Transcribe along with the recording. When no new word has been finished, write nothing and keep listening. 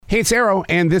Hey, it's Arrow,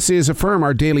 and this is Affirm,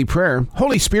 our daily prayer.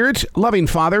 Holy Spirit, loving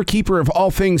Father, keeper of all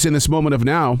things in this moment of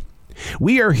now,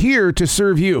 we are here to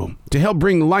serve you, to help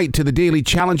bring light to the daily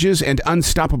challenges and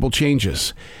unstoppable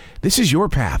changes. This is your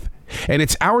path, and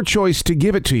it's our choice to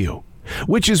give it to you,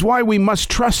 which is why we must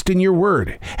trust in your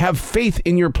word, have faith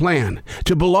in your plan,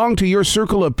 to belong to your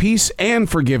circle of peace and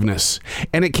forgiveness.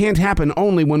 And it can't happen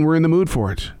only when we're in the mood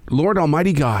for it. Lord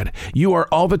Almighty God, you are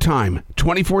all the time,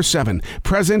 24/7,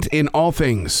 present in all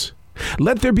things.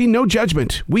 Let there be no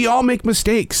judgment. We all make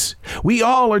mistakes. We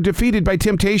all are defeated by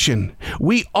temptation.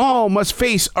 We all must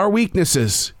face our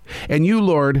weaknesses. And you,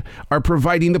 Lord, are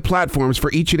providing the platforms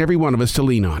for each and every one of us to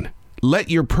lean on.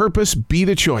 Let your purpose be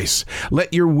the choice.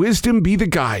 Let your wisdom be the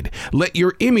guide. Let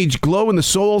your image glow in the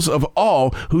souls of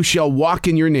all who shall walk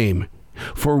in your name.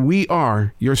 For we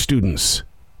are your students.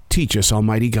 Teach us,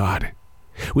 Almighty God.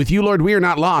 With you, Lord, we are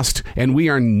not lost, and we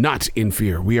are not in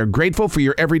fear. We are grateful for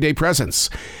your everyday presence.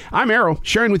 I'm Arrow,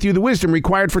 sharing with you the wisdom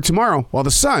required for tomorrow while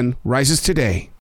the sun rises today.